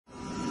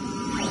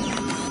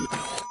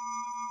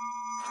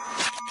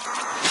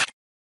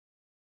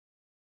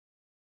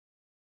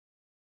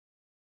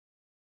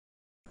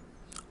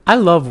I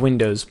love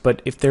Windows,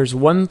 but if there's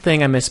one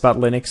thing I miss about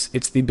Linux,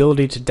 it's the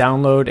ability to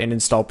download and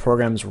install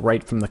programs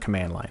right from the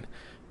command line.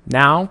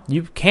 Now,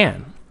 you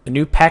can. A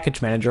new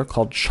package manager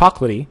called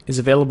Chocolatey is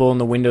available in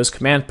the Windows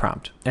command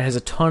prompt. It has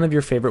a ton of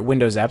your favorite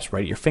Windows apps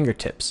right at your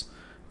fingertips,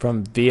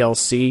 from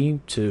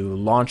VLC to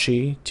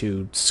Launchy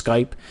to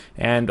Skype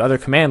and other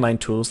command line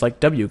tools like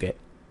wget.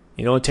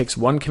 It only takes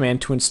one command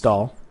to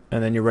install,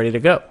 and then you're ready to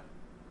go.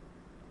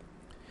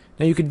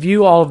 Now you could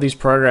view all of these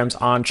programs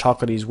on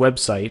Chocolatey's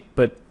website,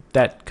 but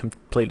that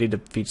completely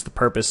defeats the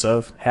purpose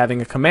of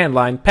having a command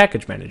line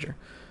package manager.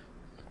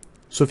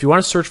 So if you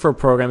want to search for a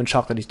program in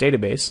Chocolatey's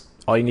database,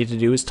 all you need to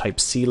do is type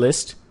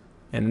clist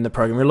and then the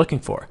program you're looking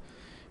for.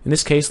 In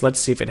this case, let's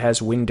see if it has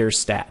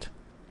winderstat.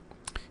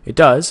 It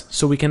does,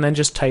 so we can then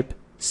just type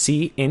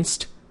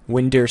cinst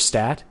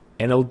winderstat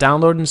and it'll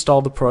download and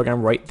install the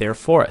program right there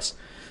for us.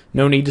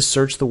 No need to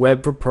search the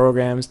web for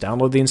programs,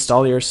 download the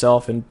installer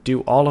yourself, and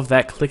do all of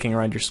that clicking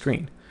around your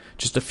screen.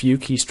 Just a few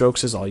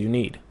keystrokes is all you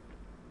need.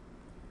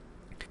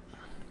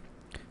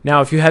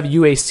 Now, if you have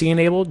UAC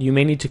enabled, you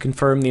may need to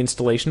confirm the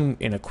installation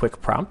in a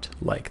quick prompt,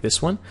 like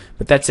this one,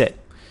 but that's it.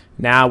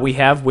 Now we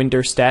have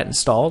winderstat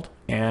installed,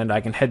 and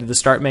I can head to the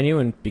Start menu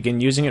and begin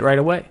using it right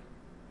away.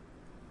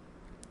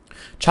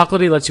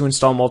 Chocolatey lets you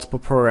install multiple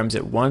programs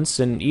at once,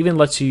 and even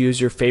lets you use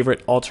your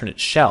favorite alternate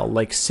shell,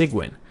 like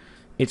Cygwin.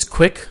 It's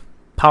quick,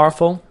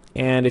 powerful,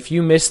 and if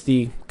you miss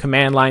the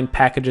command line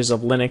packages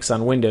of Linux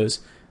on Windows,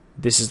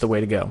 this is the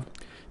way to go.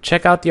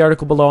 Check out the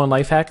article below on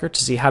Lifehacker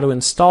to see how to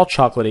install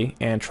Chocolatey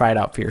and try it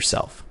out for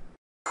yourself.